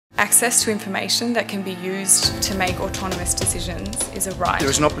Access to information that can be used to make autonomous decisions is a right. There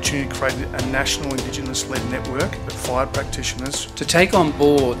is an opportunity to create a national Indigenous-led network of fire practitioners to take on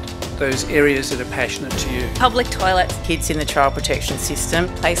board those areas that are passionate to you. Public toilets, kids in the child protection system,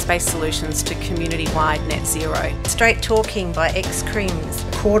 place-based solutions to community-wide net zero. Straight talking by ex-creams.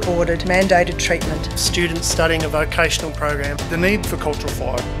 Court-ordered mandated treatment. Students studying a vocational program. the need for cultural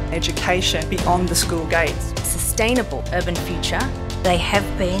fire. Education beyond the school gates. Sustainable urban future. They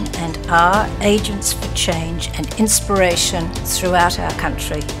have been and are agents for change and inspiration throughout our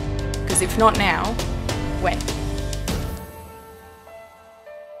country. Because if not now, when?